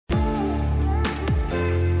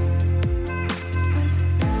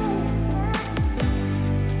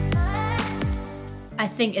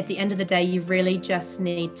think at the end of the day, you really just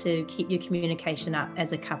need to keep your communication up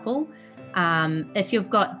as a couple. If you've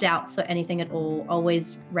got doubts or anything at all,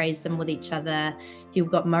 always raise them with each other. If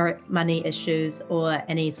you've got money issues or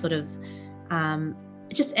any sort of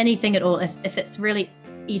just anything at all, if it's really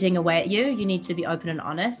eating away at you, you need to be open and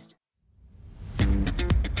honest.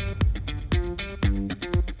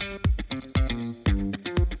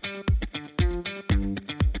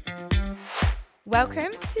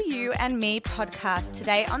 Welcome to You and Me podcast.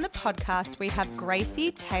 Today on the podcast, we have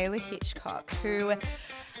Gracie Taylor-Hitchcock, who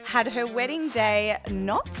had her wedding day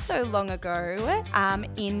not so long ago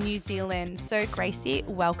in New Zealand. So Gracie,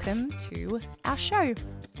 welcome to our show.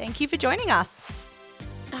 Thank you for joining us.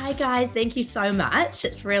 Hi guys, thank you so much.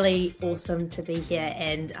 It's really awesome to be here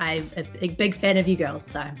and I'm a big fan of you girls,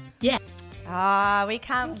 so yeah. We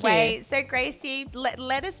can't wait. So Gracie,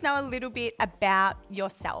 let us know a little bit about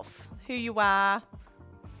yourself, who you are,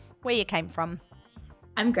 where you came from.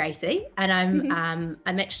 I'm Gracie and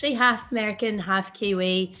I'm actually half American, half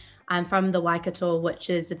Kiwi. I'm from the Waikato, which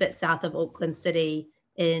is a bit south of Auckland City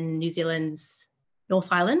in New Zealand's North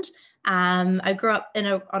Island. I grew up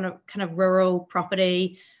on a kind of rural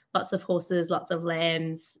property, lots of horses, lots of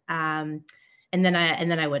lambs. And then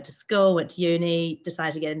I went to school, went to uni,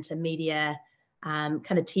 decided to get into media, kind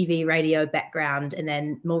of TV, radio background. And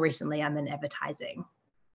then more recently, I'm in advertising.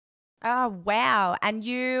 Oh, wow. And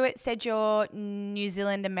you said you're New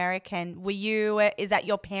Zealand American. Is that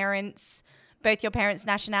both your parents'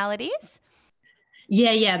 nationalities?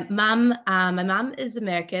 Yeah. My mum is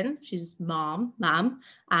American. She's mom.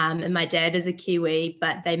 And my dad is a Kiwi,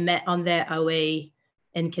 but they met on their OE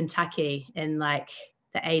in Kentucky in like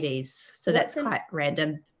the 80s. So that's quite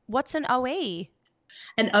random. What's an OE?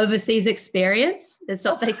 An overseas experience is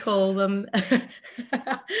what they call them.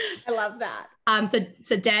 I love that.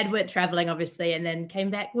 So dad went traveling obviously and then came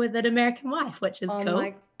back with an American wife, which is cool. Oh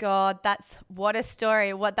my God, what a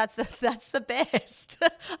story. That's the best.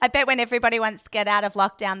 I bet when everybody wants to get out of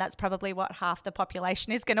lockdown, that's probably what half the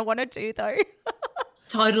population is going to want to do though.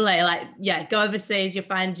 Totally. Go overseas, you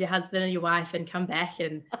find your husband and your wife and come back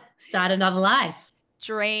and start another life.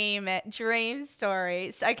 Dream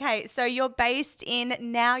stories. Okay, so you're based in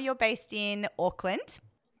Auckland.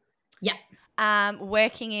 Yeah.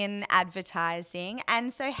 Working in advertising.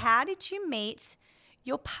 And so how did you meet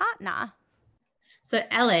your partner? So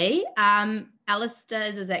Ali, Alistair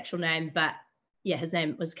is his actual name, but yeah, his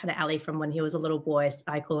name was kind of Ali from when he was a little boy. So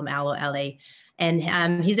I call him Al or Ali.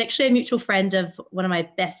 And he's actually a mutual friend of one of my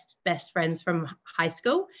best friends from high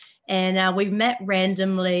school. And we met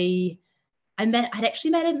randomly. I'd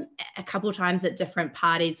actually met him a couple of times at different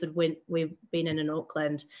parties we've been in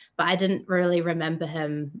Auckland, but I didn't really remember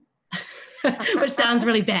him, which sounds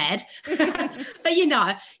really bad. But you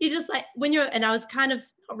just like and I was kind of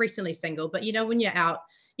recently single, but when you're out,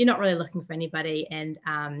 you're not really looking for anybody. And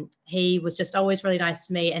he was just always really nice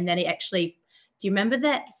to me. And then do you remember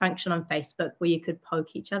that function on Facebook where you could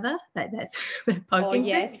poke each other? That poking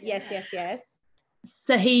thing? Yes.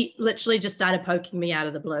 So he literally just started poking me out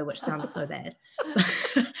of the blue, which sounds so bad.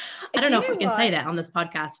 I don't know if we can say that on this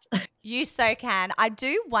podcast. You so can. I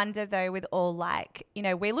do wonder though, with all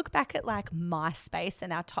we look back at like MySpace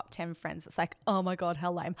and our top 10 friends. It's like, oh my God,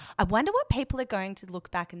 how lame. I wonder what people are going to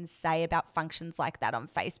look back and say about functions like that on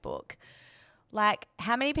Facebook. Like,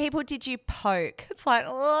 how many people did you poke? It's like, I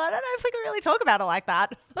don't know if we can really talk about it like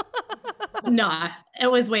that. No, it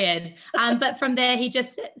was weird. But from there, he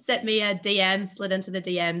just sent me a DM, slid into the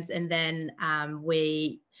DMs, and then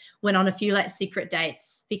we went on a few secret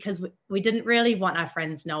dates because we didn't really want our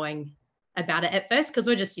friends knowing about it at first because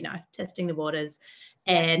we're just, testing the waters.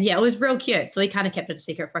 And yeah, it was real cute. So we kind of kept it a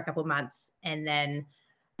secret for a couple of months and then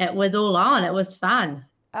it was all on. It was fun.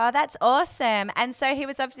 Oh, that's awesome. And so he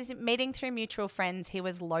was obviously meeting through mutual friends. He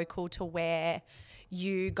was local to where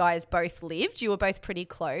you guys both lived. You were both pretty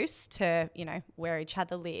close to, where each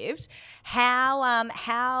other lived. How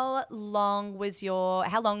long were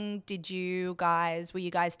you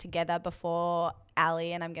guys together before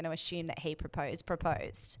Ali, and I'm going to assume that he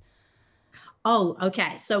proposed? Oh,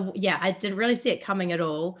 okay. So yeah, I didn't really see it coming at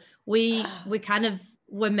all. We kind of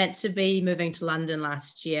were meant to be moving to London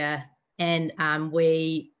last year. And I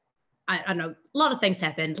don't know, a lot of things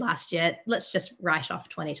happened last year. Let's just write off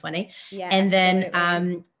 2020. Yeah, and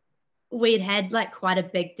then we'd had quite a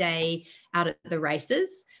big day out at the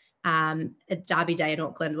races, a Derby Day in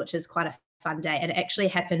Auckland, which is quite a fun day. And it actually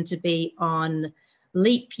happened to be on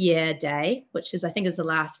Leap Year Day, which I think is the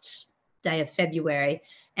last day of February.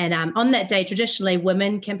 And on that day, traditionally,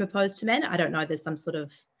 women can propose to men. I don't know, there's some sort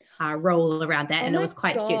of rule around that. And it was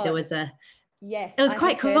quite cute. There was Yes, it was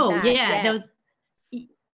quite cool. Yeah, there was.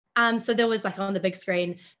 So there was like on the big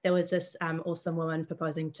screen, there was this awesome woman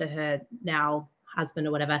proposing to her now husband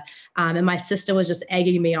or whatever. And my sister was just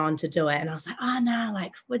egging me on to do it. And I was like, oh no,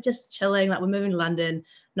 like we're just chilling. Like we're moving to London,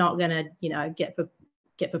 not going to,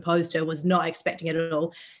 get proposed to. Was not expecting it at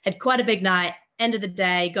all. Had quite a big night. End of the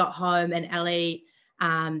day, got home and Ellie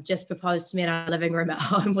just proposed to me in our living room at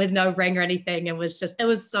home with no ring or anything. It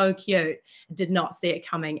was so cute. Did not see it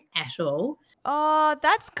coming at all. Oh,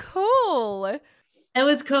 that's cool. It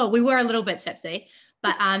was cool. We were a little bit tipsy,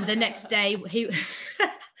 but the next day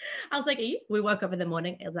I was like, we woke up in the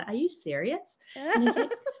morning. I was like, are you serious? And he's like,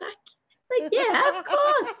 fuck. Like, yeah, of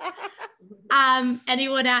course. And he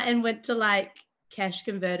went out and went to like cash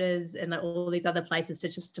converters and like all these other places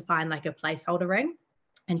to find like a placeholder ring,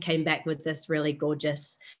 and came back with this really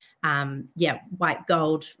gorgeous, white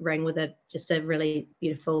gold ring with just a really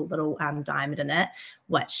beautiful little diamond in it,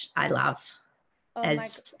 which I love.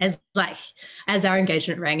 As our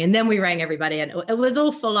engagement ring. And then we rang everybody, and it was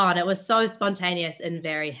all full on. It was so spontaneous and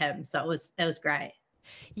very him. So it was great.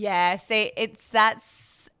 Yeah, see, that's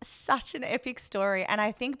such an epic story. And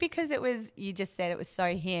I think because you just said it was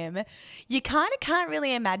so him, you kind of can't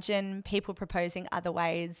really imagine people proposing other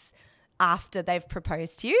ways after they've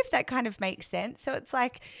proposed to you, if that kind of makes sense. So it's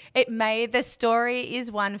like the story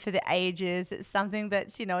is one for the ages. It's something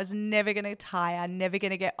that's, is never going to tire, never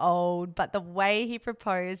going to get old. But the way he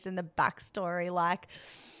proposed and the backstory, like,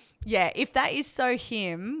 yeah, if that is so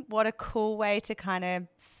him, what a cool way to kind of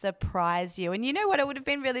surprise you. And you know what? It would have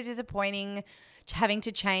been really disappointing having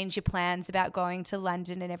to change your plans about going to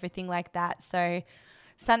London and everything like that. So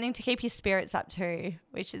something to keep your spirits up to,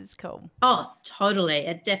 which is cool. Oh, totally.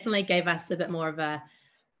 It definitely gave us a bit more of a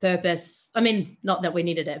purpose. I mean, not that we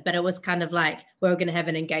needed it, but it was kind of like we were going to have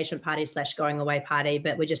an engagement party / going away party,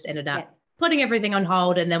 but we just ended up putting everything on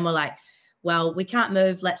hold. And then we're like, well, we can't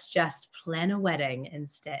move. Let's just plan a wedding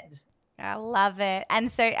instead. I love it.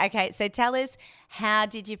 And so tell us, how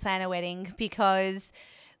did you plan a wedding? Because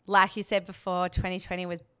like you said before, 2020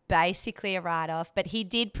 was basically a write-off, but he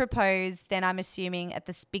did propose then, I'm assuming, at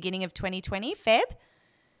the beginning of 2020, Feb?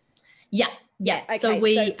 Yeah. Okay,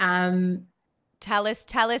 so tell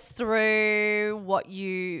us through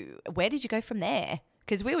where did you go from there?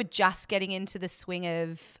 Because we were just getting into the swing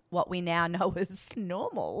of what we now know as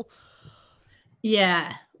normal.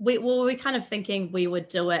 Yeah, we kind of thinking we would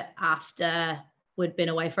do it after we'd been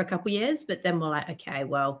away for a couple of years, but then we're like, okay,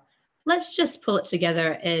 well, let's just pull it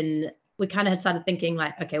together. We kind of had started thinking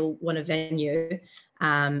like, okay, we'll want a venue,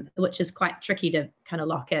 which is quite tricky to kind of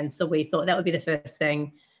lock in. So we thought that would be the first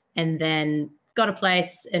thing, and then got a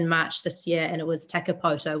place in March this year, and it was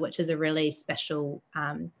Takapoto, which is a really special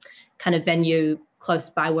kind of venue close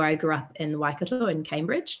by where I grew up in Waikato in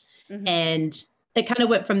Cambridge. Mm-hmm. And it kind of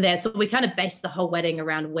went from there. So we kind of based the whole wedding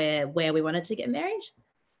around where we wanted to get married.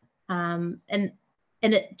 And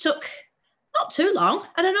it took not too long.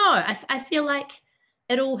 I don't know. I feel like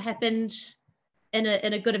it all happened in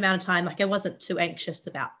a good amount of time. Like I wasn't too anxious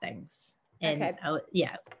about things. And it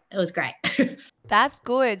was great. That's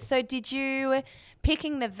good. So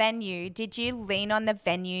picking the venue, did you lean on the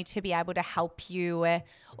venue to be able to help you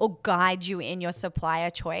or guide you in your supplier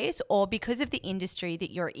choice? Or because of the industry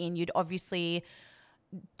that you're in, you'd obviously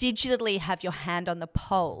digitally have your hand on the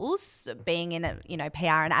pulse, being in PR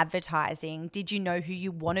and advertising. Did you know who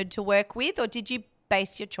you wanted to work with, or did you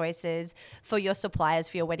base your choices for your suppliers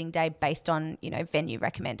for your wedding day based on, venue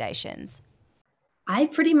recommendations? I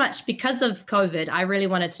pretty much, because of COVID, I really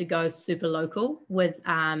wanted to go super local with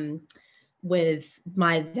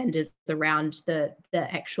my vendors around the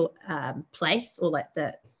actual place, or like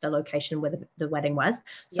the location where the wedding was.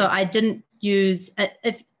 So I didn't use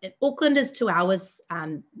if Auckland is 2 hours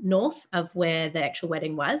north of where the actual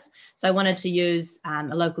wedding was. So I wanted to use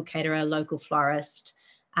a local caterer, a local florist,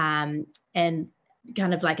 and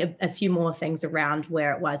kind of like a few more things around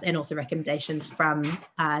where it was, and also recommendations from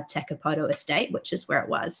Takapoto Estate, which is where it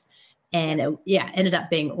was. And it ended up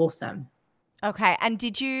being awesome. Okay. And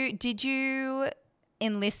did you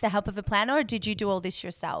enlist the help of a planner, or did you do all this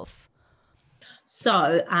yourself?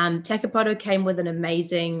 So Takapoto came with an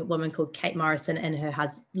amazing woman called Kate Morrison and her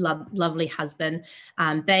lovely husband.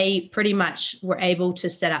 They pretty much were able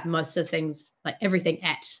to set up most of the things, like everything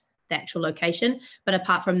at the actual location. But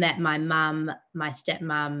apart from that, my mum, my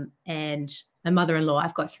stepmom, and my mother-in-law,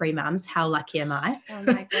 I've got 3 mums. How lucky am I? Oh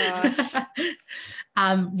my gosh.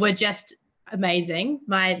 Were just amazing.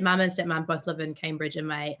 My mum and stepmom both live in Cambridge, and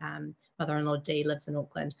my mother-in-law Dee lives in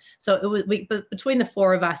Auckland. So it was between the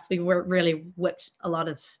 4 of us, we really whipped a lot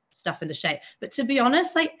of stuff into shape. But to be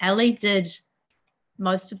honest, like Ellie did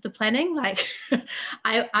most of the planning. Like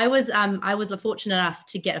I was fortunate enough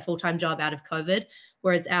to get a full-time job out of COVID,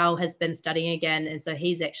 whereas Al has been studying again. And so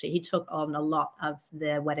he took on a lot of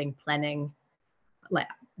the wedding planning, like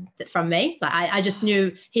from me. Like I just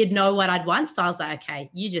knew he'd know what I'd want. So I was like, okay,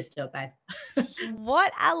 you just do it, babe.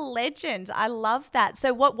 What a legend. I love that.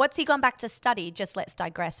 So what's he gone back to study? Just let's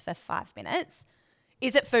digress for 5 minutes.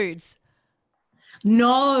 Is it foods?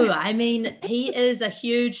 No, I mean, he is a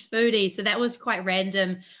huge foodie. So that was quite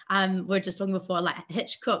random. We were just talking before, like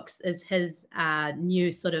Hitchcock'S is his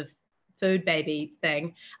new sort of food baby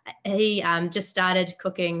thing. He just started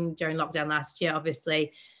cooking during lockdown last year.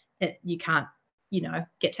 Obviously, you can't,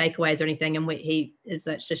 get takeaways or anything. And he is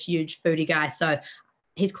such a huge foodie guy. So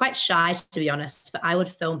he's quite shy, to be honest, but I would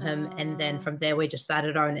film him. And then from there, we just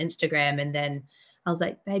started our own Instagram. And then I was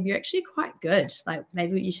like, babe, you're actually quite good. Like,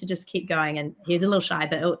 maybe you should just keep going. And he was a little shy,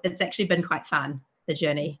 but it's actually been quite fun, the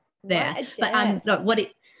journey there. But no, what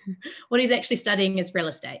he's actually studying is real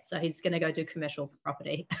estate. So he's going to go do commercial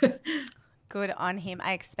property. Good on him.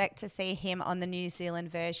 I expect to see him on the New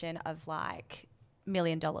Zealand version of like $1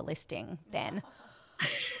 Million Listing then.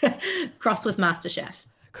 Cross with MasterChef.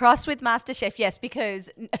 Cross with MasterChef, yes, because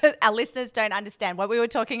our listeners don't understand. What we were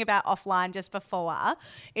talking about offline just before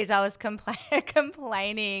is I was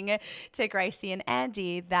complaining to Gracie and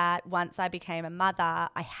Andy that once I became a mother,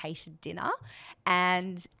 I hated dinner.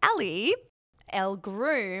 And Ali, El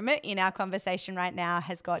Groom, in our conversation right now,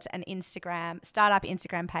 has got an startup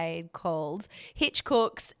Instagram page called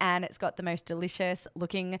Hitchcock'S, and it's got the most delicious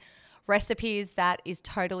looking recipes that is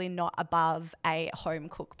totally not above a home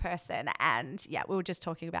cook person. And yeah, we were just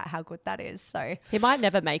talking about how good that is. So he might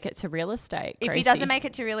never make it to real estate, Gracie. If he doesn't make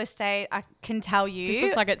it to real estate, I can tell you this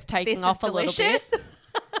looks like it's taking off a little bit.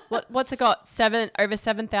 What's it got? Over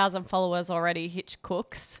 7,000 followers already,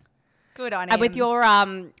 Hitchcock'S. Good on him. And with your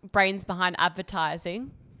brains behind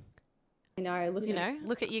advertising. I know.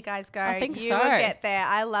 Look at you guys go. I think you will get there.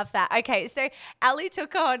 I love that. Okay, so Ali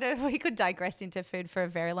took on, we could digress into food for a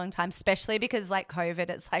very long time, especially because like COVID,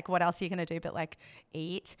 it's like, what else are you going to do but like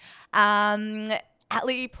eat?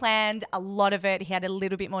 Ali planned a lot of it. He had a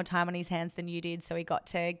little bit more time on his hands than you did, so he got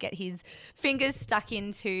to get his fingers stuck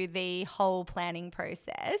into the whole planning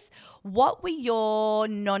process. What were your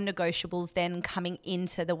non-negotiables then coming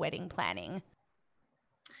into the wedding planning?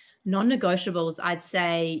 Non-negotiables, I'd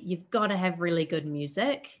say you've got to have really good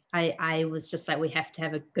music. I was just like, we have to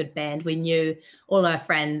have a good band. We knew all our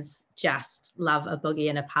friends just love a boogie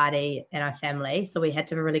and a party in our family, so we had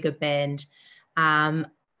to have a really good band.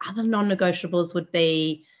 Other non-negotiables would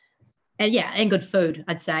be, and good food,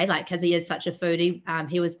 I'd say, like, because he is such a foodie.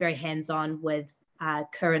 He was very hands-on with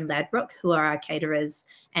Kerr and Ladbroke, who are our caterers,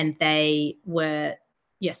 and they were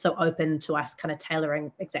so open to us kind of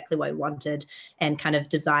tailoring exactly what we wanted and kind of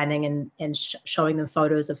designing and showing them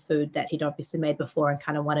photos of food that he'd obviously made before and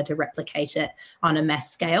kind of wanted to replicate it on a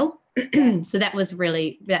mass scale. So that was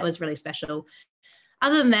really special.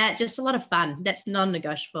 Other than that, just a lot of fun. That's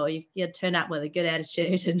non-negotiable. You turn up with a good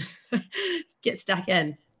attitude and get stuck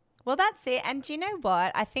in. Well, that's it. And do you know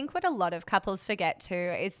what? I think what a lot of couples forget too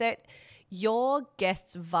is that your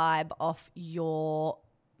guests vibe off your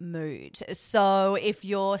mood. So if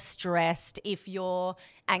you're stressed, if you're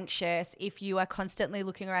anxious, if you are constantly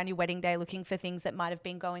looking around your wedding day looking for things that might have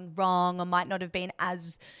been going wrong or might not have been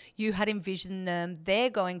as you had envisioned them, they're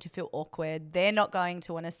going to feel awkward. They're not going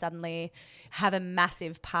to want to suddenly have a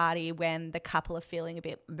massive party when the couple are feeling a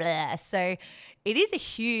bit blah. So it is a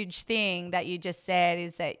huge thing that you just said,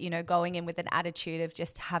 is that, going in with an attitude of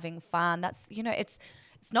just having fun. That's,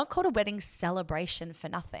 it's not called a wedding celebration for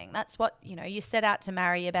nothing. That's what, you set out to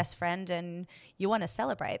marry your best friend and you want to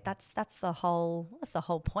celebrate. That's the whole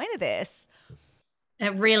point of this.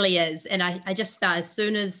 It really is. And I just felt as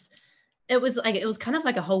soon as it was kind of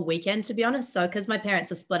like a whole weekend, to be honest. So, because my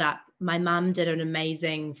parents are split up, my mum did an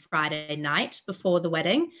amazing Friday night before the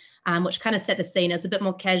wedding, which kind of set the scene. It was a bit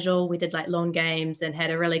more casual. We did like lawn games and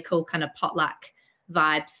had a really cool kind of potluck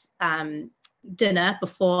vibes dinner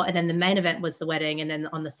before, and then the main event was the wedding. And then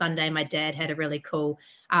on the Sunday, my dad had a really cool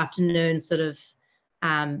afternoon, sort of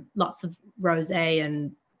lots of rosé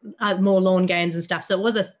and more lawn games and stuff. So it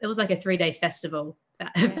was like a 3-day festival.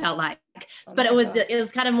 It felt like, but it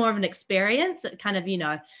was kind of more of an experience. It kind of,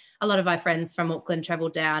 a lot of our friends from Auckland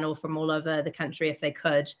traveled down or from all over the country if they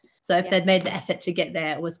could. So if they'd made the effort to get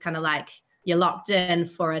there, it was kind of like you're locked in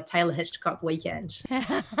for a Taylor Hitchcock weekend.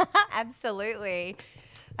 Absolutely.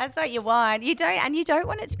 That's what you want. You don't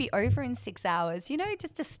want it to be over in 6 hours.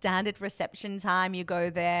 Just a standard reception time. You go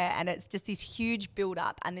there and it's just this huge build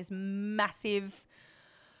up and this massive.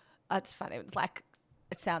 It's funny. It's like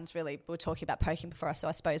it sounds really, we were talking about poking before, so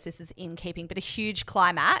I suppose this is in keeping, but a huge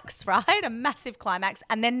climax, right? A massive climax,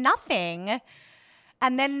 and then nothing,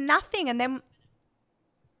 and then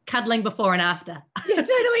cuddling before and after. Yeah,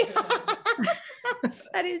 totally.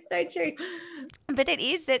 That is so true. But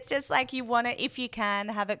it's just like you want to, if you can,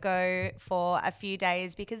 have it go for a few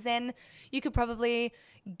days, because then you could probably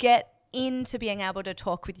get into being able to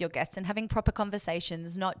talk with your guests and having proper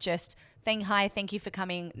conversations, not just saying, hi, thank you for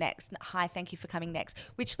coming next. Hi, thank you for coming next.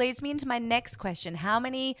 Which leads me into my next question.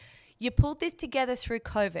 You pulled this together through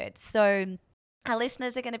COVID. So our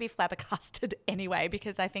listeners are going to be flabbergasted anyway,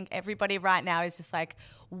 because I think everybody right now is just like,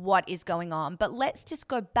 what is going on? But let's just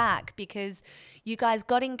go back, because you guys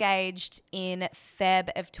got engaged in Feb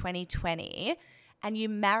of 2020 and you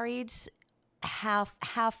married how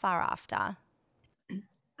far after?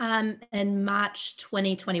 In March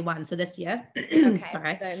 2021, so this year. Okay,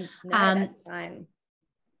 sorry. so no, that's fine.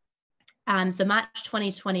 So March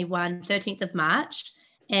 2021, 13th of March.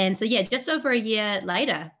 And so, yeah, just over a year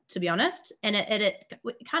later, to be honest. And it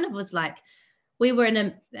kind of was like, we were in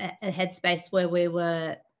a headspace where we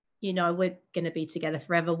were, we're going to be together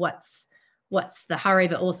forever. What's the hurry,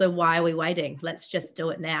 but also why are we waiting? Let's just do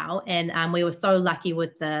it now. And we were so lucky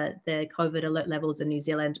with the COVID alert levels in New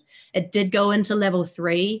Zealand. It did go into level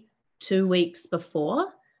 3 2 weeks before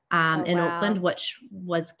in Auckland, which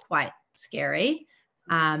was quite scary.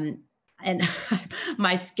 And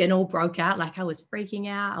my skin all broke out. Like, I was freaking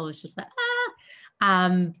out. I was just like,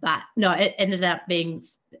 but no, it ended up being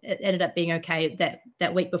okay.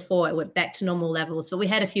 That week before, it went back to normal levels, but we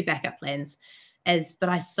had a few backup plans. But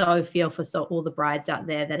I so feel for all the brides out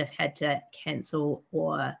there that have had to cancel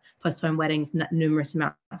or postpone weddings numerous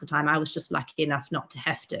amounts of time. I was just lucky enough not to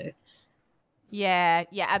have to. Yeah,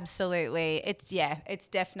 absolutely. It's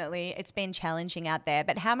definitely, it's been challenging out there.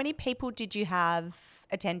 But how many people did you have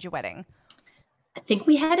attend your wedding? I think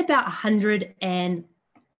we had about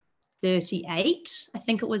 138. I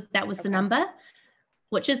think that was the number,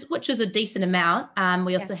 which is a decent amount.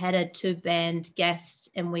 We also had a two-band guest,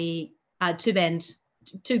 and we two-man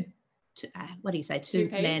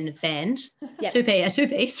band. Yep. A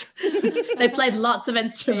two-piece. They played lots of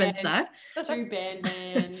instruments though. Two-band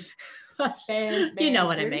band. You know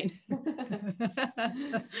what I mean.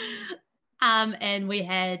 And we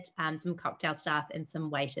had some cocktail staff and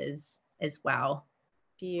some waiters as well.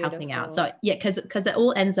 Beautiful. Helping out. So yeah, because it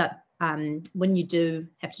all ends up when you do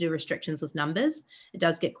have to do restrictions with numbers, it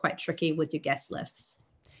does get quite tricky with your guest lists.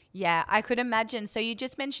 Yeah, I could imagine. So you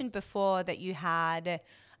just mentioned before that you had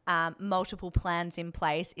multiple plans in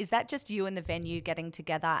place. Is that just you and the venue getting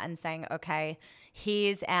together and saying, okay,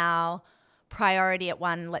 here's our priority at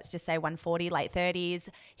let's just say 140, late 30s.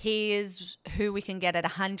 Here's who we can get at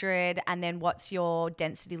 100. And then what's your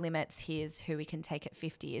density limits? Here's who we can take at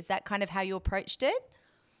 50. Is that kind of how you approached it?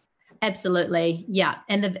 Absolutely. Yeah.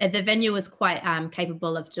 And the venue was quite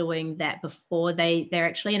capable of doing that before. They're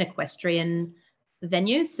actually an equestrian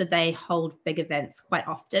venue, so they hold big events quite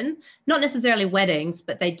often. Not necessarily weddings,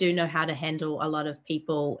 but they do know how to handle a lot of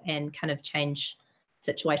people and kind of change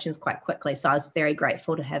situations quite quickly. So I was very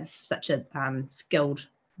grateful to have such a skilled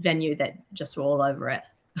venue that just were all over it.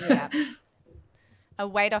 Yeah. A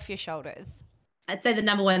weight off your shoulders. I'd say the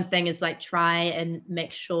number one thing is like try and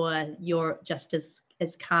make sure you're just as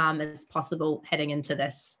calm as possible heading into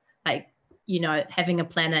this. Like, having a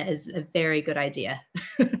planner is a very good idea.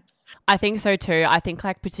 I think so too. I think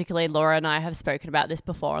like particularly Laura and I have spoken about this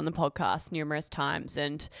before on the podcast numerous times,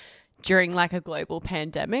 and during like a global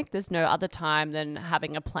pandemic, there's no other time than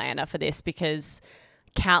having a planner for this, because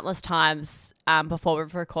countless times before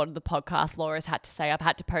we've recorded the podcast, Laura's had to say, I've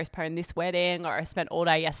had to postpone this wedding, or I spent all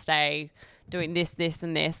day yesterday doing this,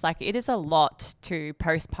 and this. Like, it is a lot to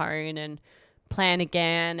postpone and plan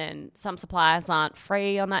again, and some suppliers aren't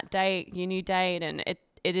free on that date, your new date, and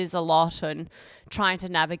it is a lot, and trying to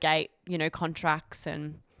navigate, contracts,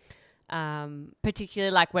 and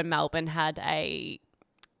particularly like when Melbourne had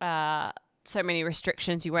so many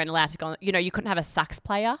restrictions, you weren't allowed to go, you couldn't have a sax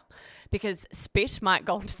player because spit might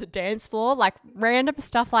go onto the dance floor, like random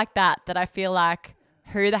stuff like that I feel like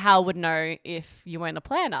who the hell would know if you weren't a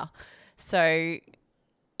planner. So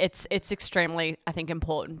it's extremely, I think,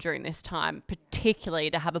 important during this time, particularly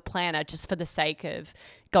to have a planner just for the sake of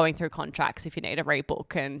going through contracts if you need a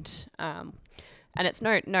rebook, and it's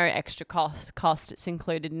no extra cost. It's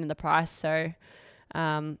included in the price. So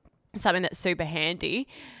something that's super handy.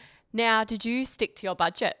 Now, did you stick to your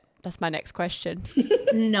budget? That's my next question.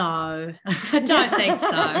 No, I don't think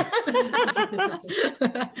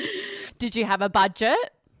so. Did you have a budget?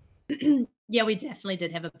 Yeah, we definitely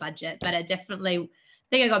did have a budget, but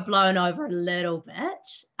think I got blown over a little bit.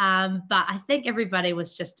 But I think everybody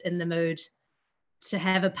was just in the mood to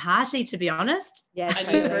have a party, to be honest. Yeah,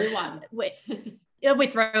 And you threw one. We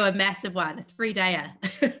threw a massive one, a 3-dayer.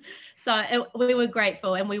 So we were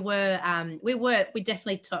grateful, and we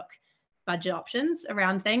definitely took budget options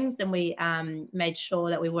around things, and we made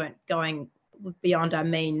sure that we weren't going beyond our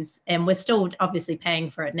means, and we're still obviously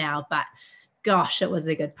paying for it now, but gosh, it was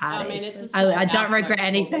a good party. I mean, I don't regret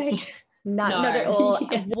anything. Not at all.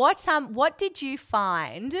 Yeah. What did you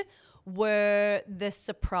find were the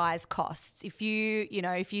surprise costs? If you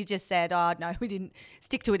just said, oh no, we didn't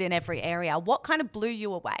stick to it in every area, what kind of blew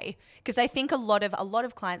you away? Because I think a lot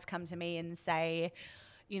of clients come to me and say,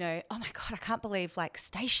 oh my God, I can't believe like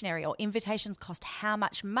stationery or invitations cost how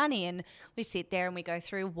much money. And we sit there and we go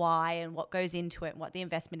through why and what goes into it and what the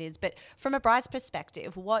investment is. But from a bride's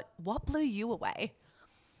perspective, what blew you away?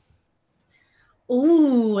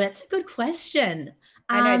 Oh, that's a good question.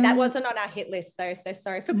 I know that wasn't on our hit list, so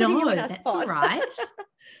sorry for putting you on our spot. All right.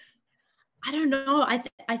 I don't know.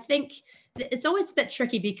 I think it's always a bit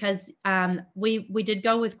tricky because we did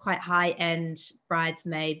go with quite high-end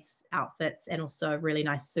bridesmaids outfits and also really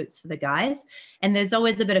nice suits for the guys. And there's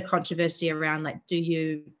always a bit of controversy around, like, do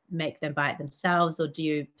you make them buy it themselves or do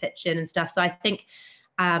you pitch in and stuff? So I think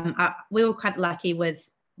we were quite lucky with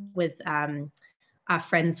our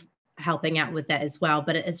friends helping out with that as well.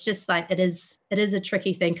 But it's just like it is a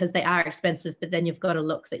tricky thing because they are expensive, but then you've got a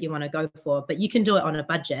look that you want to go for. But you can do it on a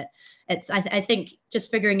budget. I think just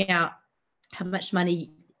figuring out how much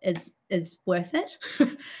money is worth it.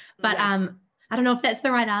 But I don't know if that's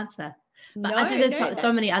the right answer. But I think there's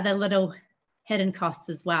so many other little hidden costs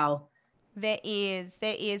as well. There is.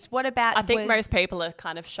 What about? I think most people are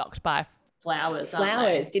kind of shocked by flowers.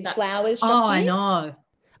 Did flowers shock you? Oh, I know.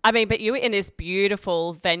 I mean, but you were in this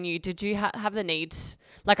beautiful venue. Did you have the need?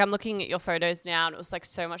 Like, I'm looking at your photos now, and it was like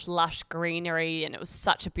so much lush greenery, and it was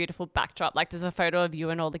such a beautiful backdrop. Like, there's a photo of you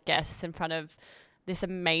and all the guests in front of this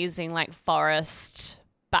amazing like forest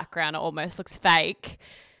background. It almost looks fake.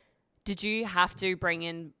 Did you have to bring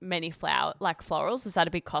in many florals? Was that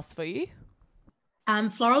a big cost for you?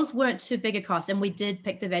 Florals weren't too big a cost, and we did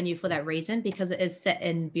pick the venue for that reason because it is set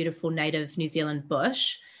in beautiful native New Zealand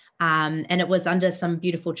bush. And it was under some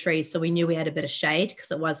beautiful trees. So we knew we had a bit of shade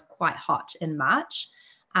because it was quite hot in March.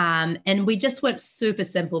 And we just went super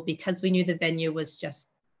simple because we knew the venue was just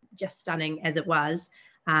stunning as it was.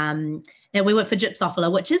 And we went for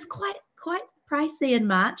gypsophila, which is quite pricey in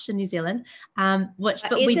March in New Zealand.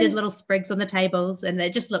 But we did little sprigs on the tables and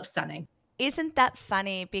it just looked stunning. Isn't that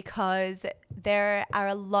funny? Because there are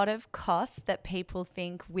a lot of costs that people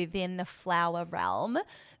think within the flower realm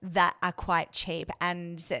that are quite cheap.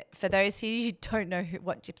 And for those who don't know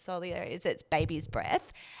what gypsophila is, it's baby's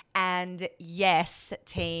breath. And yes,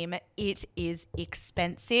 team, it is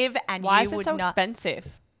expensive. And why is it so expensive?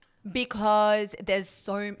 Because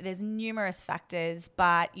there's numerous factors,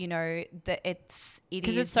 but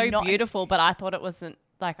because it's so beautiful. But I thought it wasn't.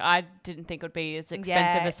 Like, I didn't think it would be as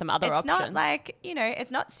expensive as some other options. It's not like,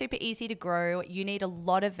 it's not super easy to grow. You need a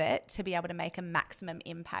lot of it to be able to make a maximum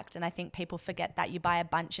impact. And I think people forget that. You buy a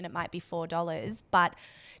bunch and it might be $4, but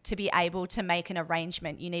to be able to make an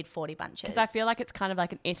arrangement, you need 40 bunches. Because I feel like it's kind of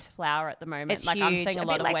like an it flower at the moment. It's like huge. I'm seeing a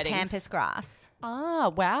lot of like weddings. Pampas grass. Ah,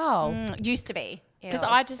 wow. Used to be. Because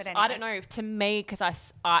I don't know, to me, because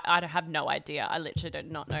I don't have no idea. I literally do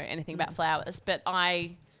not know anything about flowers, but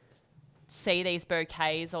I see these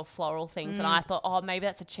bouquets or floral things and I thought, oh, maybe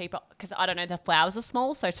that's a cheaper, because I don't know, the flowers are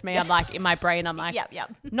small. So to me, I'm like, in my brain, I'm like,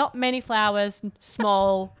 yep. Not many flowers,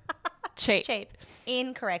 small, cheap. Cheap.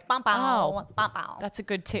 Incorrect. Bum, bum, bum, bum. That's a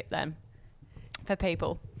good tip then for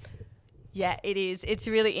people. Yeah, it is. It's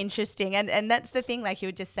really interesting. And that's the thing, like you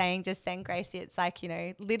were just saying just then, Gracie, it's like,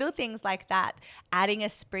 little things like that, adding a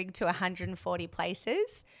sprig to 140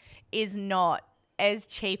 places is not as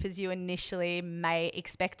cheap as you initially may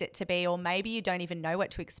expect it to be, or maybe you don't even know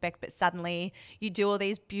what to expect, but suddenly you do all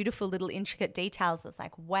these beautiful little intricate details. It's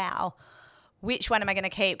like, wow, which one am I going to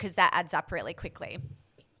keep? Because that adds up really quickly.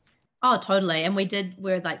 Oh, totally. And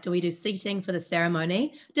we're like, do we do seating for the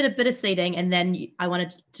ceremony? Did a bit of seating, and then I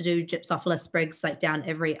wanted to do gypsophila sprigs like down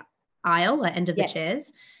every aisle, like end of the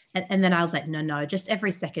chairs. And then I was like, no, just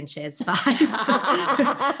every second chair is fine.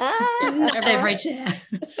 Not every chair.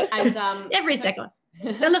 And every second.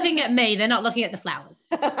 They're looking at me. They're not looking at the flowers.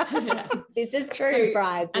 This is true,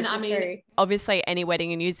 brides. This is true. Obviously, any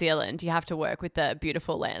wedding in New Zealand, you have to work with the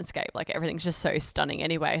beautiful landscape. Like, everything's just so stunning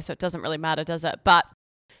anyway, so it doesn't really matter, does it? But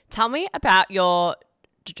tell me about your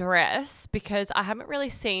dress, because I haven't really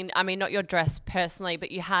seen, I mean, not your dress personally,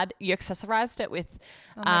 but you accessorized it with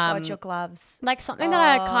Oh my God, your gloves. like something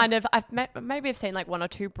that I kind of, maybe I've seen like one or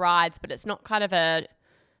two brides, but it's not kind of a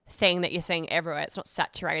thing that you're seeing everywhere. It's not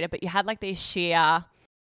saturated, but you had like these sheer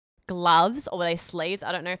gloves, or were they sleeves?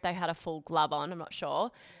 I don't know if they had a full glove on, I'm not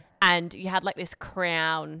sure. And you had like this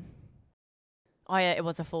crown. Oh yeah, it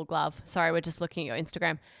was a full glove. Sorry, we're just looking at your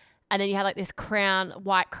Instagram. And then you had like this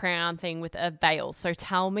white crown thing with a veil. So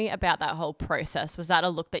tell me about that whole process. Was that a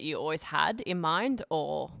look that you always had in mind,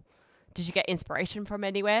 or did you get inspiration from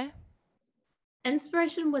anywhere?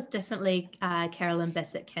 Inspiration was definitely Carolyn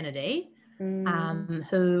Bessette Kennedy,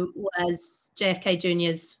 who was JFK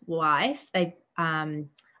Jr.'s wife.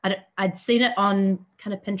 I'd seen it on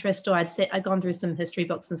kind of Pinterest, or I'd gone through some history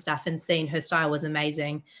books and stuff and seen her style was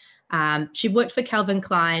amazing. She worked for Calvin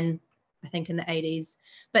Klein, I think in the 80s,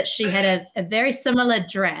 but she had a very similar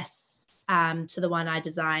dress to the one I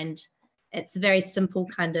designed. It's very simple,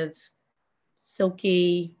 kind of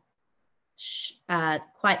silky,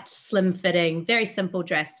 quite slim fitting, very simple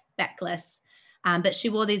dress, backless. But she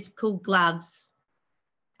wore these cool gloves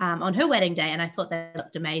on her wedding day, and I thought they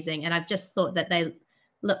looked amazing. And I've just thought that they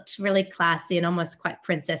looked really classy and almost quite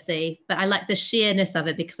princessy, but I like the sheerness of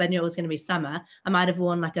it because I knew it was going to be summer. I might have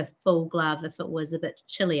worn like a full glove if it was a bit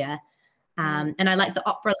chillier. And I like the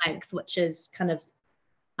opera length, which is kind of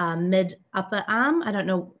mid upper arm. I don't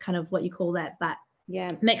know kind of what you call that, but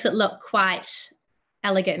makes it look quite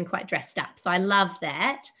elegant and quite dressed up. So I love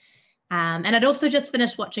that. And I'd also just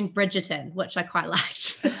finished watching Bridgerton, which I quite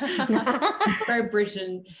liked. Very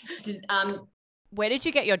Bridgerton. Where did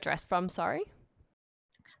you get your dress from? Sorry.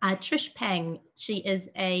 Trish Pang. She is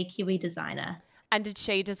a Kiwi designer. And did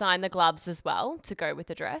she design the gloves as well to go with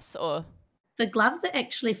the dress, or? The gloves are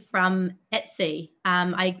actually from Etsy.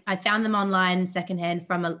 I found them online secondhand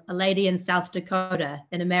from a lady in South Dakota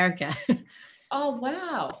in America. Oh,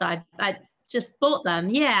 wow. So I just bought them.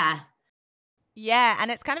 Yeah. Yeah, and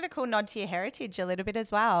it's kind of a cool nod to your heritage a little bit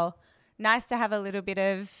as well. Nice to have a little bit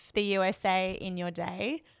of the USA in your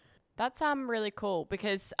day. That's really cool,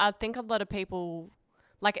 because I think a lot of people,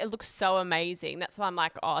 like, it looks so amazing. That's why I'm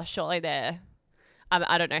like, oh, surely they're,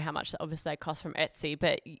 I don't know how much obviously they cost from Etsy,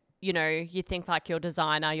 but you know, you think like your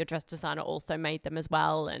dress designer also made them as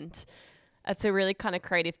well. And it's a really kind of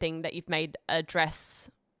creative thing that you've made a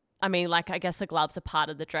dress. I mean, like, I guess the gloves are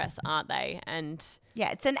part of the dress, aren't they? And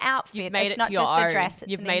yeah, it's an outfit. You've made it's it not to your just own. a dress.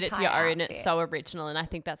 It's you've an made it to your own. outfit. It's so original, and I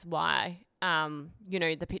think that's why, you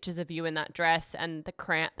know, the pictures of you in that dress and the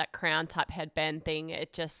crown type headband thing.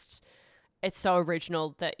 It's so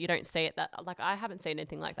original that you don't see it. That, like, I haven't seen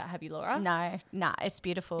anything like that. Have you, Laura? No, it's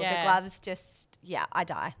beautiful. Yeah. The gloves just, I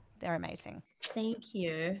die. They're amazing. Thank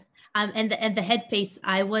you. And the headpiece,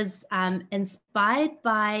 I was inspired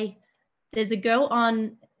by. There's a girl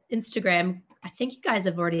on Instagram. I think you guys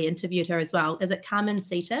have already interviewed her as well. Is it Carmen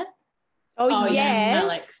Sita? Oh yes.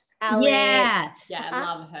 Alex. Yeah. Yeah, I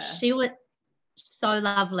love her. She was so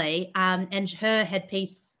lovely. And her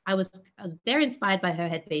headpiece, I was very inspired by her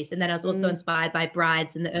headpiece. And then I was also inspired by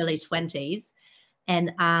brides in the early 20s.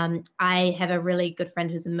 And I have a really good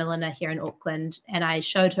friend who's a milliner here in Auckland, and I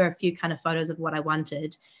showed her a few kind of photos of what I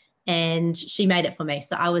wanted, and she made it for me.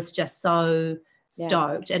 So I was just so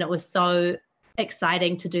stoked, and it was so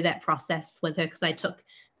exciting to do that process with her, because I took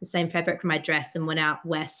the same fabric from my dress and went out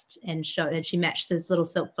west and showed, and she matched these little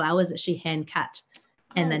silk flowers that she hand cut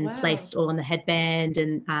and then placed all on the headband,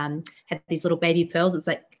 and had these little baby pearls. It's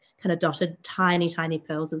like kind of dotted tiny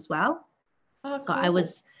pearls as well. Oh, so cool. it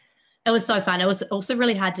was so fun. It was also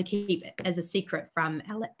really hard to keep as a secret from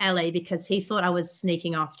Ali, because he thought I was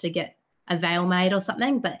sneaking off to get a veil made or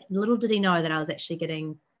something, but little did he know that I was actually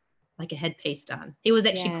getting like a headpiece done. He was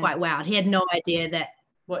actually quite wowed. He had no idea that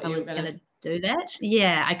I was going to do that.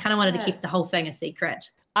 Yeah, I kind of wanted to keep the whole thing a secret.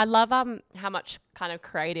 I love how much kind of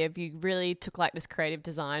creative you really took, like this creative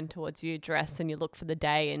design towards your dress and your look for the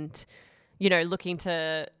day, and you know, looking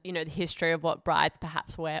to, you know, the history of what brides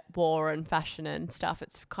perhaps wore and fashion and stuff.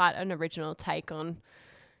 It's quite an original take on,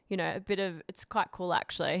 you know, it's quite cool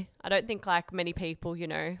actually. I don't think like many people, you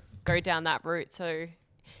know, go down that route. So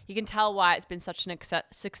you can tell why it's been such an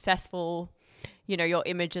successful, you know, your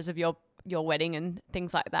images of your wedding and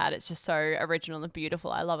things like that. It's just so original and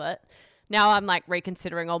beautiful. I love it. Now I'm like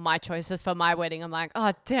reconsidering all my choices for my wedding. I'm like,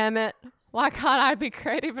 oh, damn it. Why can't I be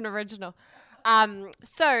creative and original?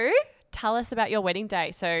 So tell us about your wedding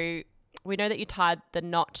day. So we know that you tied the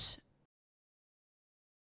knot.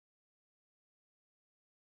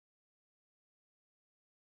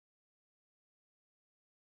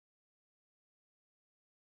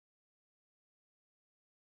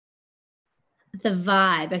 The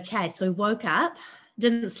vibe. Okay, so we woke up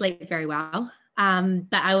didn't sleep very well.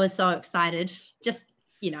 But I was so excited. Just,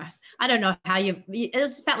 I don't know how it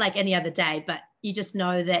just felt like any other day, but you just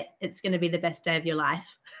know that it's going to be the best day of your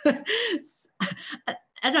life.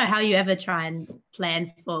 I don't know how you ever try and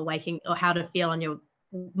plan for waking or how to feel on your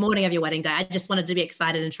morning of your wedding day. I just wanted to be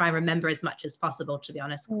excited and try and remember as much as possible, to be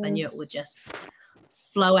honest, because I knew it would just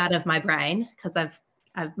flow out of my brain, because I've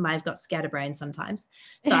got scatterbrain sometimes.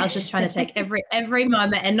 So I was just trying to take every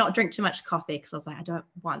moment and not drink too much coffee, because I was like, I don't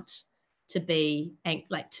want to be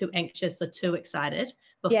too anxious or too excited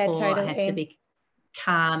before totally. I have to be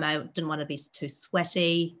calm. I didn't want to be too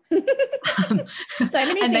sweaty. So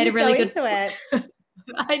many things go into it.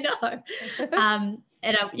 I know.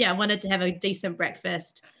 And I wanted to have a decent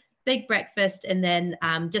breakfast, big breakfast. And then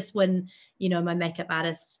just when, my makeup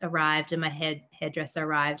artist arrived and my hairdresser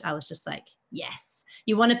arrived, I was just like, yes.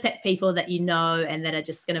 You want to pick people that and that are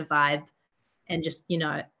just going to vibe and just,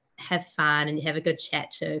 have fun and have a good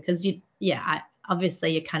chat too. Because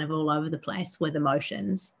obviously you're kind of all over the place with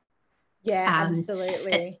emotions. Yeah,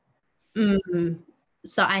 absolutely.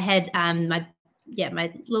 So I had my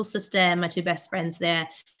little sister and my two best friends there,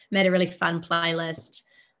 made a really fun playlist.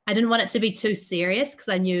 I didn't want it to be too serious, because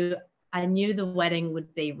I knew the wedding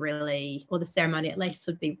would be or the ceremony at least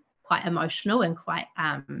would be quite emotional and quite,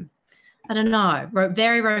 I don't know,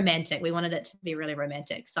 very romantic. We wanted it to be really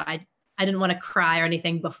romantic. So I didn't want to cry or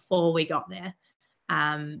anything before we got there.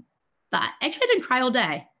 But actually I didn't cry all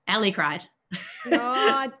day. Ali cried.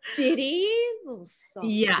 Oh, did he?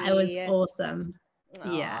 Yeah, it was awesome.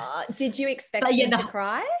 Yeah. Did you expect him to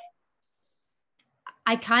cry?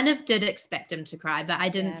 I kind of did expect him to cry, but I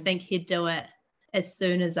didn't think he'd do it as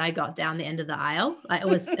soon as I got down the end of the aisle. It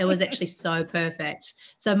was actually so perfect.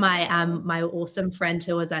 So my awesome friend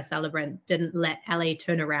who was our celebrant didn't let Ali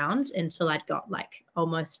turn around until I'd got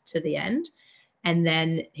almost to the end. And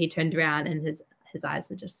then he turned around and his eyes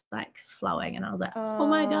were just flowing, and I was like, oh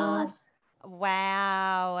my God.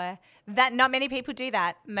 Wow. That not many people do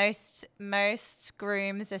that. Most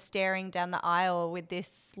grooms are staring down the aisle with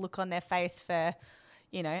this look on their face for,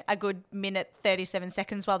 a good minute, 37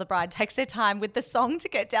 seconds while the bride takes her time with the song to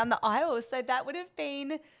get down the aisle. So that would have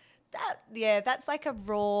been that's like a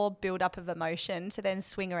raw build-up of emotion to then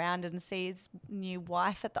swing around and see his new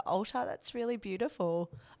wife at the altar. That's really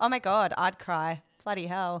beautiful. Oh my God, I'd cry. Bloody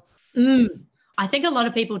hell. I think a lot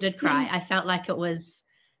of people did cry. I felt like it was,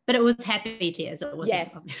 but it was happy tears. It wasn't,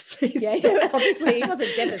 obviously. Yeah, obviously he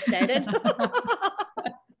wasn't devastated.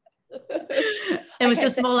 It was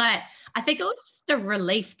just more like, I think it was just a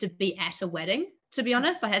relief to be at a wedding, to be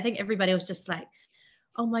honest. I think everybody was just like,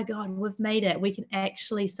 oh my God, we've made it. We can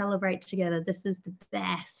actually celebrate together. This is the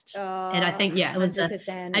best. And I think, it was a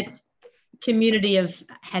community of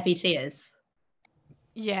happy tears.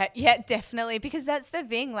 Yeah, definitely. Because that's the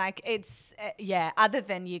thing. It's, other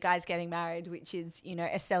than you guys getting married, which is,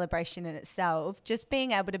 a celebration in itself, just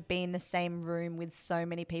being able to be in the same room with so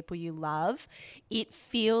many people you love, it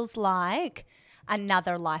feels like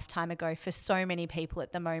another lifetime ago for so many people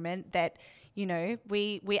at the moment that,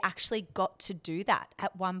 we actually got to do that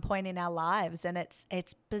at one point in our lives. And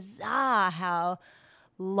it's bizarre how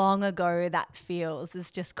long ago that feels.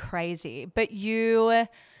 It's just crazy. But you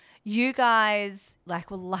guys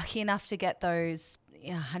were lucky enough to get those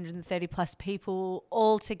 130 plus people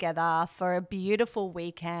all together for a beautiful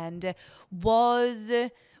weekend. Was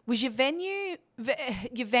your venue,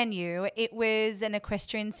 it was an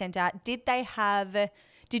equestrian centre. Did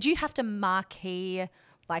you have to marquee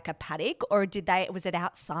a paddock, or was it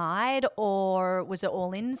outside, or was it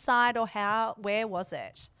all inside, or where was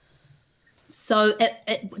it? So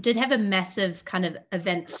it did have a massive kind of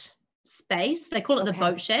event space. They call it the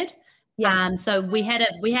boat shed. Yeah. So we had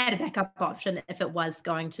a backup option if it was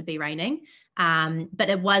going to be raining. But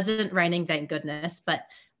it wasn't raining, thank goodness. But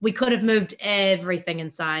we could have moved everything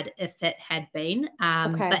inside if it had been.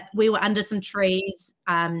 But we were under some trees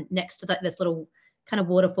next to this little kind of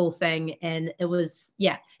waterfall thing, and it was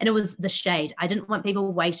the shade. I didn't want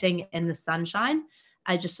people waiting in the sunshine.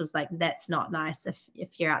 I just was like, that's not nice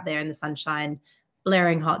if you're out there in the sunshine,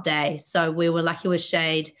 blaring hot day. So we were lucky with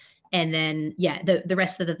shade. And then, the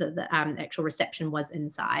rest of the actual reception was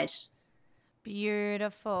inside.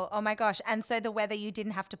 Beautiful. Oh, my gosh. And so the weather, you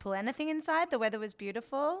didn't have to pull anything inside? The weather was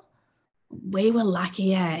beautiful? We were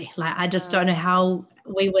lucky, eh? I just don't know how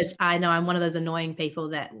we would. I know I'm one of those annoying people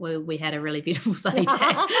that we had a really beautiful sunny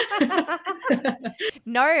day.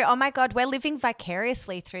 No, oh, my God. We're living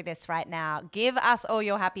vicariously through this right now. Give us all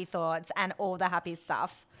your happy thoughts and all the happy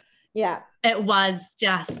stuff. Yeah. It was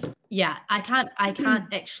just, I can't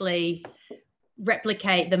actually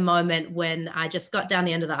replicate the moment when I just got down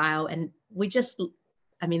the end of the aisle and we just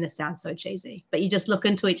I mean, this sounds so cheesy, but you just look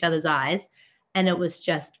into each other's eyes and it was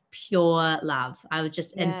just pure love. I was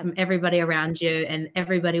just, and from everybody around you, and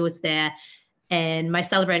everybody was there. And my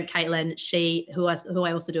celebrant, Caitlin, who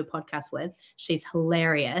I also do a podcast with, she's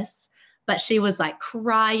hilarious, but she was like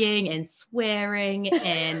crying and swearing.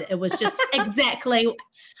 And it was just exactly,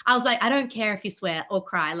 I was like, I don't care if you swear or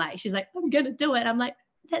cry. Like, she's like, I'm going to do it. I'm like,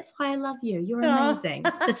 that's why I love you. You're amazing.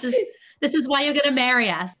 This is why you're going to marry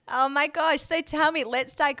us. Oh my gosh. So tell me,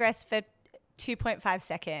 let's digress for 2.5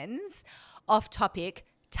 seconds off topic.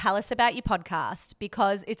 Tell us about your podcast,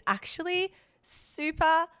 because it's actually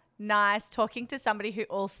super nice talking to somebody who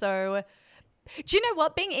also, do you know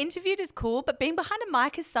what? Being interviewed is cool, but being behind a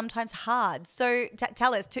mic is sometimes hard. So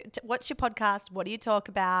tell us, what's your podcast? What do you talk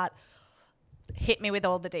about? Hit me with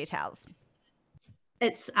all the details.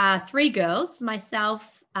 It's 3 girls,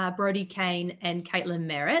 myself, Brodie Kane, and Caitlin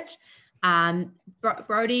Merritt.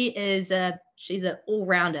 Brodie she's an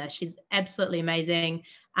all-rounder. She's absolutely amazing.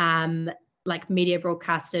 Like media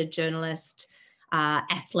broadcaster, journalist,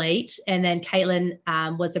 athlete. And then Caitlin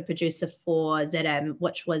was a producer for ZM,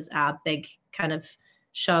 which was our big kind of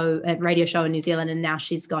radio show in New Zealand. And now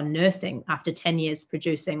she's gone nursing after 10 years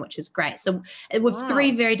producing, which is great. So with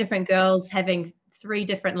 3 very different girls having 3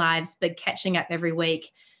 different lives, but catching up every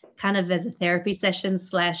week, kind of as a therapy session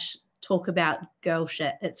 / talk about girl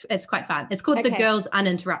shit. It's quite fun. It's called The Girls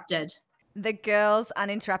Uninterrupted. The Girls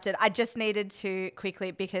Uninterrupted. I just needed to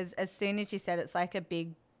quickly, because as soon as you said it's like a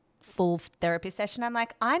big full therapy session, I'm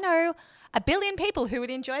like, I know a billion people who would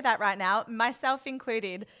enjoy that right now, myself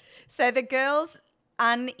included. So The Girls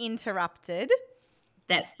Uninterrupted.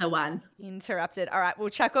 That's the one. Interrupted. All right. We'll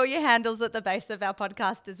chuck all your handles at the base of our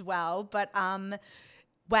podcast as well. But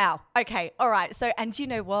wow. Okay. All right. So, and you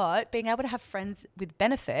know what? Being able to have friends with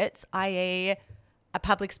benefits, i.e. a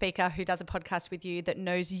public speaker who does a podcast with you that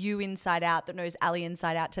knows you inside out, that knows Ali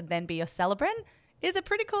inside out, to then be your celebrant is a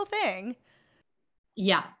pretty cool thing.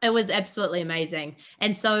 Yeah, it was absolutely amazing.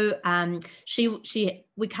 And so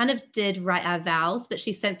we kind of did write our vows, but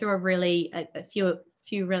she sent through a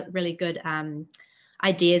few really good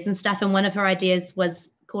ideas and stuff. And one of her ideas was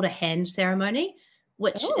called a hand ceremony,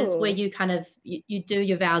 which is where you kind of, you do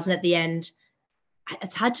your vows, and at the end,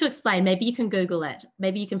 it's hard to explain. Maybe you can Google it.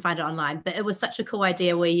 Maybe you can find it online. But it was such a cool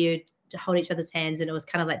idea where you hold each other's hands, and it was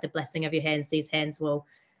kind of like the blessing of your hands. These hands will,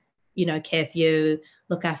 care for you,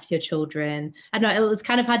 look after your children. I don't know, it was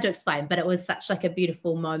kind of hard to explain, but it was such like a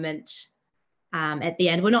beautiful moment at the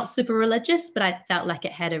end. We're not super religious, but I felt like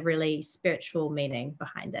it had a really spiritual meaning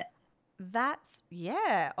behind it.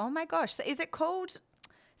 Yeah. Oh my gosh. So is it called,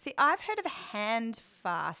 I've heard of hand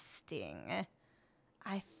fasting.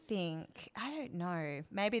 I think, I don't know,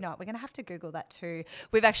 maybe not. We're going to have to Google that too.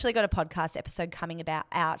 We've actually got a podcast episode coming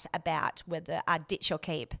out about whether ditch or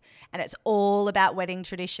keep, and it's all about wedding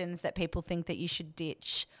traditions that people think that you should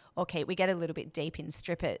ditch or keep. We get a little bit deep in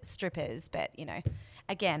strippers, but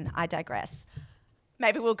again, I digress.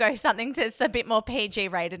 Maybe we'll go something that's a bit more PG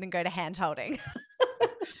rated and go to hand holding.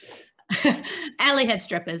 Ali had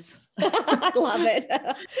strippers. I love it.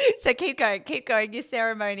 So keep going. Your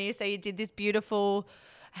ceremony. So you did this beautiful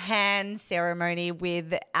hand ceremony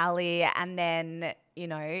with Ali, and then,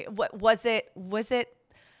 what was it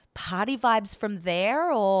party vibes from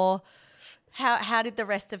there, or how did the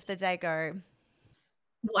rest of the day go?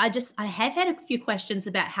 Well, I have had a few questions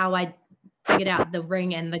about how I figured out the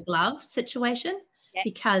ring and the glove situation. Yes.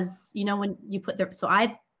 Because, when you put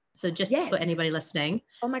so just yes. for anybody listening.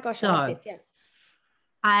 Oh my gosh, I love this, yes.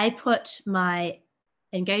 I put my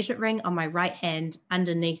engagement ring on my right hand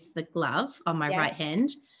underneath the glove on my right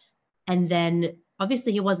hand. And then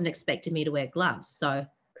obviously he wasn't expecting me to wear gloves. So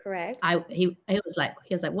correct. He was like,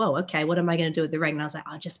 whoa, okay, what am I going to do with the ring? And I was like,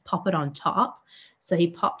 I'll just pop it on top. So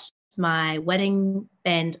he popped my wedding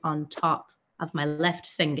band on top of my left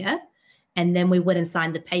finger. And then we went and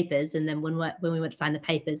signed the papers. And then when we went to sign the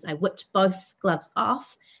papers, I whipped both gloves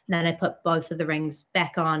off. And then I put both of the rings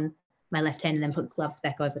back on my left hand and then put gloves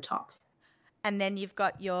back over top. And then you've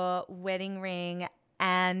got your wedding ring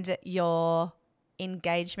and your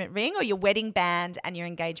engagement ring, or your wedding band and your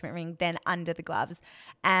engagement ring then under the gloves.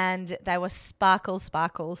 And they were sparkle.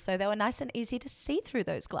 So they were nice and easy to see through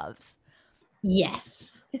those gloves.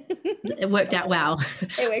 Yes. It worked out well.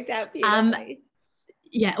 It worked out beautifully.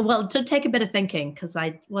 Yeah, well, to take a bit of thinking, because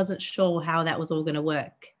I wasn't sure how that was all going to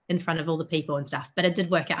work in front of all the people and stuff, but it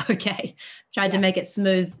did work out okay. Tried to make it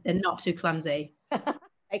smooth and not too clumsy.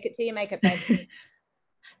 Make it till you make it, babe.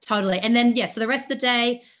 Totally. And then, so the rest of the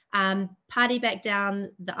day, party back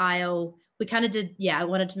down the aisle. We kind of did, I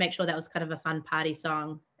wanted to make sure that was kind of a fun party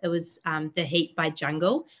song. It was The Heat by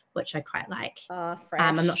Jungle, which I quite like. Oh, fresh.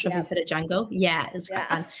 I'm not sure if you've heard of Jungle. Yeah, it's quite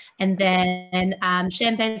fun. And then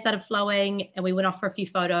champagne started flowing, and we went off for a few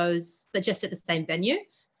photos, but just at the same venue.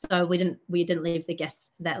 So we didn't leave the guests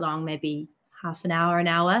for that long, maybe half an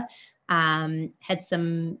hour. Had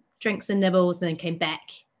some drinks and nibbles, and then came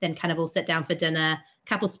back. Then kind of all sat down for dinner,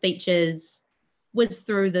 couple speeches, whizzed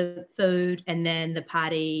through the food, and then the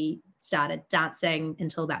party started dancing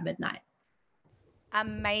until about midnight.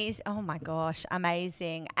 Amazing. Oh my gosh,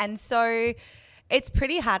 amazing. And so it's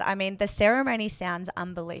pretty hard. I mean, the ceremony sounds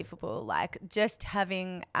unbelievable. Like just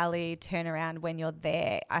having Ali turn around when you're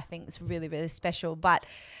there, I think is really, really special. But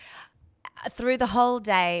through the whole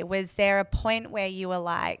day, was there a point where you were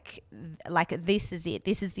like this is it,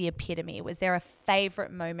 this is the epitome? Was there a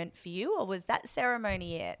favorite moment for you, or was that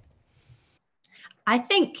ceremony it? I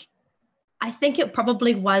think it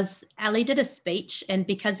probably was. Ali did a speech, and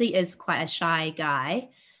because he is quite a shy guy,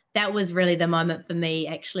 that was really the moment for me,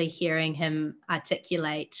 actually hearing him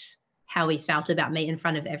articulate how he felt about me in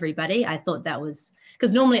front of everybody. I thought that was,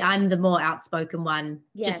 because normally I'm the more outspoken one.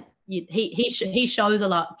 He shows a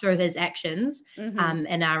lot through his actions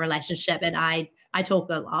in our relationship, and I talk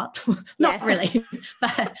a lot. Not really,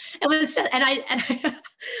 but it was just, and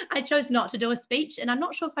I chose not to do a speech, and I'm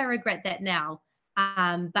not sure if I regret that now.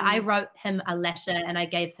 But I wrote him a letter, and I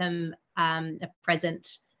gave him a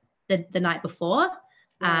present the night before.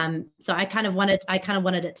 So I kind of wanted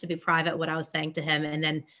it to be private, what I was saying to him, and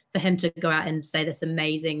then for him to go out and say this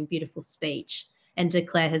amazing, beautiful speech and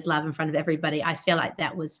declare his love in front of everybody. I feel like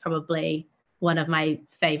that was probably one of my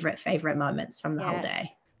favorite moments from the whole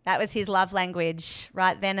day. That was his love language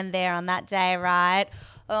right then and there on that day, right?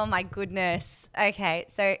 Oh my goodness. Okay,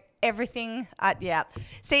 so everything,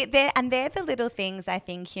 See, they're the little things, I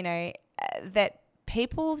think, that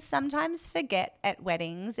people sometimes forget at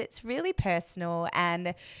weddings. It's really personal,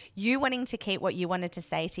 and you wanting to keep what you wanted to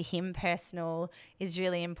say to him personal is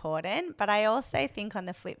really important. But I also think on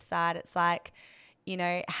the flip side, it's like,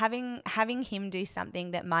 having him do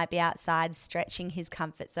something that might be outside, stretching his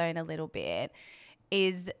comfort zone a little bit,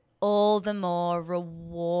 is all the more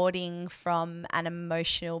rewarding from an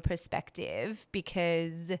emotional perspective,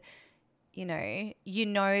 because you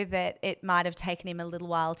know that it might have taken him a little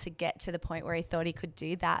while to get to the point where he thought he could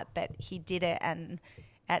do that, but he did it, and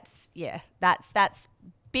that's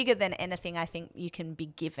bigger than anything I think you can be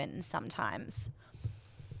given sometimes.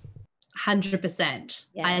 100%.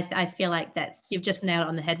 I feel like you've just nailed it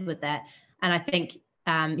on the head with that. And I think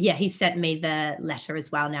he sent me the letter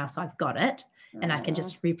as well now, so I've got it. And I can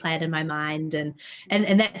just replay it in my mind. And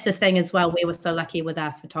that's the thing as well. We were so lucky with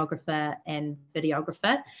our photographer and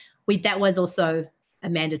videographer. That was also a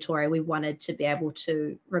mandatory. We wanted to be able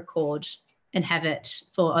to record and have it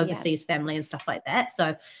for overseas family and stuff like that.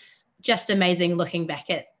 So just amazing looking back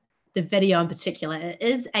at the video in particular. It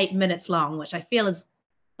is 8 minutes long, which I feel is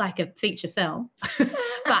like a feature film.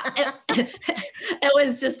 But it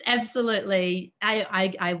was just absolutely,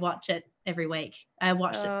 I watch it every week. I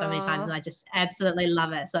watched it so many times, and I just absolutely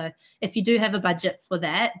love it. So if you do have a budget for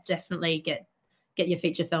that, definitely get your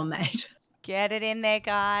feature film made. Get it in there,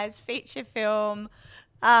 guys. Feature film.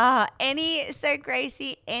 So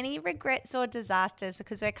Gracie, any regrets or disasters?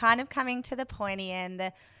 Because we're kind of coming to the pointy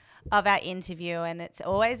end of our interview, and it's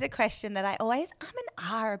always a question that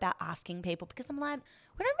I'm about asking people, because I'm like,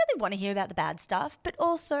 we don't really want to hear about the bad stuff, but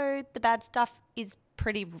also the bad stuff is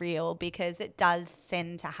pretty real because it does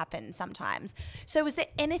tend to happen sometimes. So was there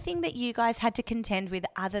anything that you guys had to contend with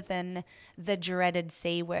other than the dreaded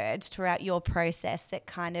C word throughout your process that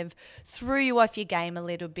kind of threw you off your game a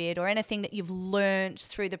little bit, or anything that you've learned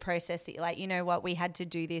through the process that you're like, you know what, we had to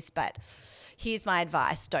do this, but here's my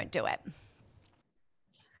advice, don't do it?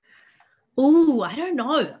 Oh, I don't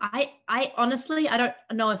know. I honestly, I don't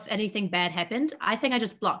know if anything bad happened. I think I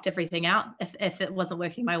just blocked everything out if it wasn't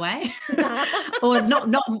working my way, or not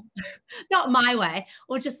my way,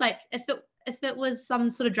 or just like if it was some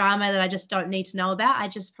sort of drama that I just don't need to know about, I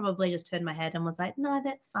just probably just turned my head and was like, no,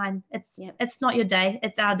 that's fine. It's not your day.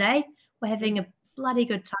 It's our day. We're having a bloody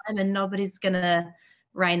good time, and nobody's gonna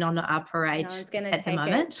rain on our parade. No one's gonna at the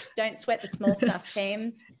moment. Don't sweat the small stuff,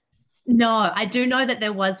 team. No, I do know that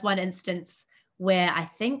there was one instance where I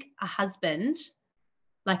think a husband,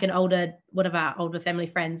 like one of our older family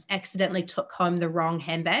friends, accidentally took home the wrong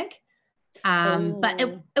handbag. But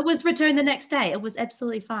it was returned the next day. It was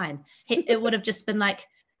absolutely fine. It would have just been like,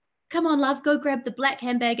 come on, love, go grab the black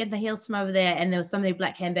handbag and the heels from over there. And there were so many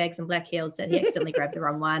black handbags and black heels that he accidentally grabbed the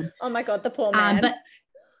wrong one. Oh my God, the poor man. But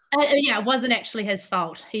it wasn't actually his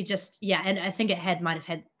fault. He just, and I think might have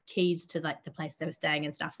had keys to like the place they were staying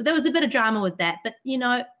and stuff. So there was a bit of drama with that, but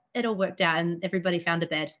it all worked out and everybody found a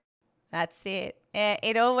bed. That's it.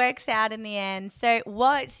 It all works out in the end. So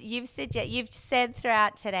what you've said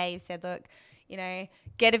throughout today, you've said, look,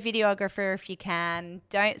 get a videographer if you can.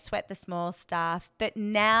 Don't sweat the small stuff. But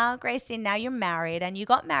now, Gracie, now you're married, and you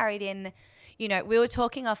got married in, we were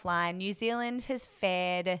talking offline. New Zealand has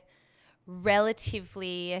fared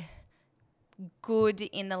relatively good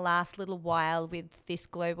in the last little while with this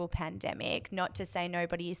global pandemic. Not to say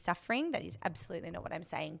nobody is suffering. That is absolutely not what I'm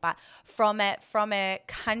saying. But from a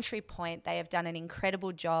country point, they have done an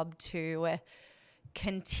incredible job to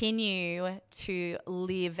continue to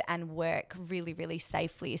live and work really, really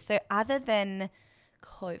safely. So other than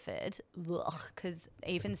COVID, because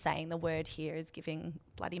even saying the word here is giving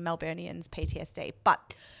bloody Melburnians PTSD.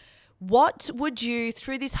 But what would you,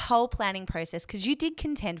 through this whole planning process, because you did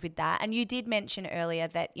contend with that, and you did mention earlier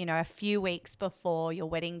that, a few weeks before your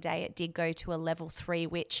wedding day, it did go to a level 3,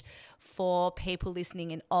 which for people listening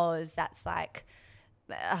in Oz, that's like,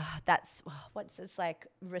 what's this like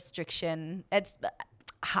restriction? It's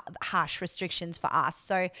harsh restrictions for us.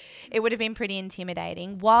 So it would have been pretty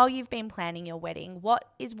intimidating. While you've been planning your wedding, what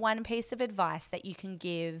is one piece of advice that you can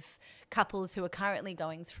give couples who are currently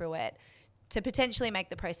going through it to potentially make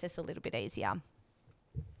the process a little bit easier?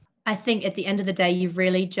 I think at the end of the day, you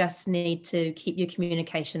really just need to keep your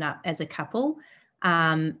communication up as a couple.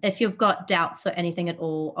 If you've got doubts or anything at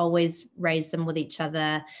all, always raise them with each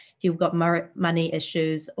other. If you've got money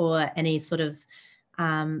issues or any sort of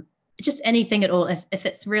just anything at all, if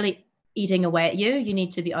it's really eating away at you, you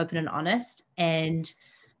need to be open and honest, and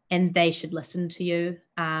they should listen to you.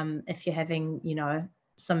 If you're having,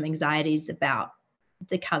 some anxieties about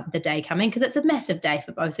the day coming, because it's a massive day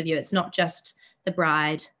for both of you. It's not just the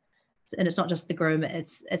bride and it's not just the groom.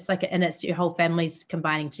 It's like, and it's your whole family's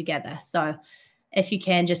combining together. So if you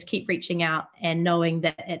can, just keep reaching out and knowing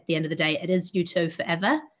that at the end of the day, it is you two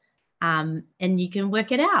forever. And you can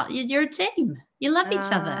work it out. You're a team. You love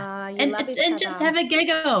each other. And just have a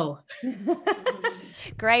giggle.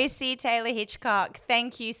 Gracie Taylor-Hitchcock,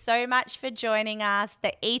 thank you so much for joining us,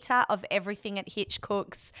 the eater of everything at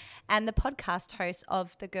Hitchcock'S and the podcast host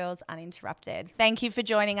of The Girls Uninterrupted. Thank you for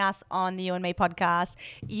joining us on the You and Me podcast.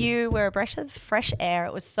 You were a breath of fresh air.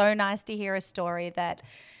 It was so nice to hear a story that,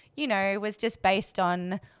 was just based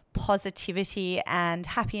on positivity and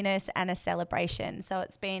happiness and a celebration. So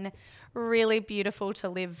it's been really beautiful to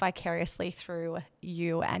live vicariously through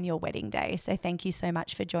you and your wedding day. So thank you so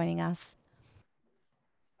much for joining us.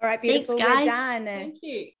 All right, beautiful. Thanks, guys. We're done. Thank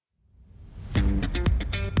you.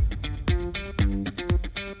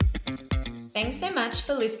 Thanks so much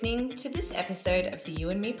for listening to this episode of the You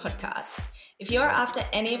and Me podcast. If you're after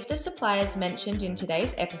any of the suppliers mentioned in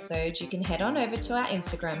today's episode, you can head on over to our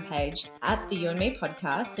Instagram page at the You and Me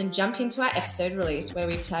podcast and jump into our episode release where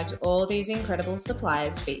we've tagged all these incredible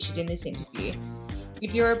suppliers featured in this interview.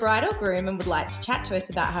 If you're a bride or groom and would like to chat to us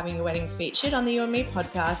about having your wedding featured on the You and Me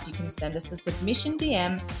podcast, you can send us a submission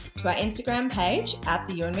DM to our Instagram page at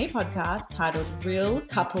the You and Me podcast titled Real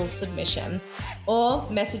Couple Submission, or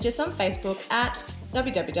message us on Facebook at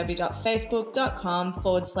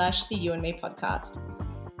www.facebook.com/the You and Me podcast.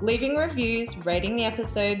 Leaving reviews, rating the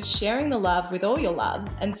episodes, sharing the love with all your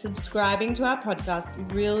loves, and subscribing to our podcast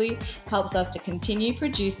really helps us to continue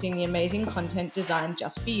producing the amazing content designed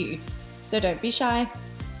just for you. So don't be shy.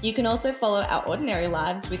 You can also follow our ordinary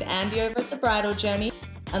lives with Andy over at The Bridal Journey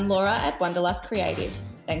and Laura at Wanderlust Creative.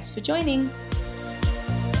 Thanks for joining.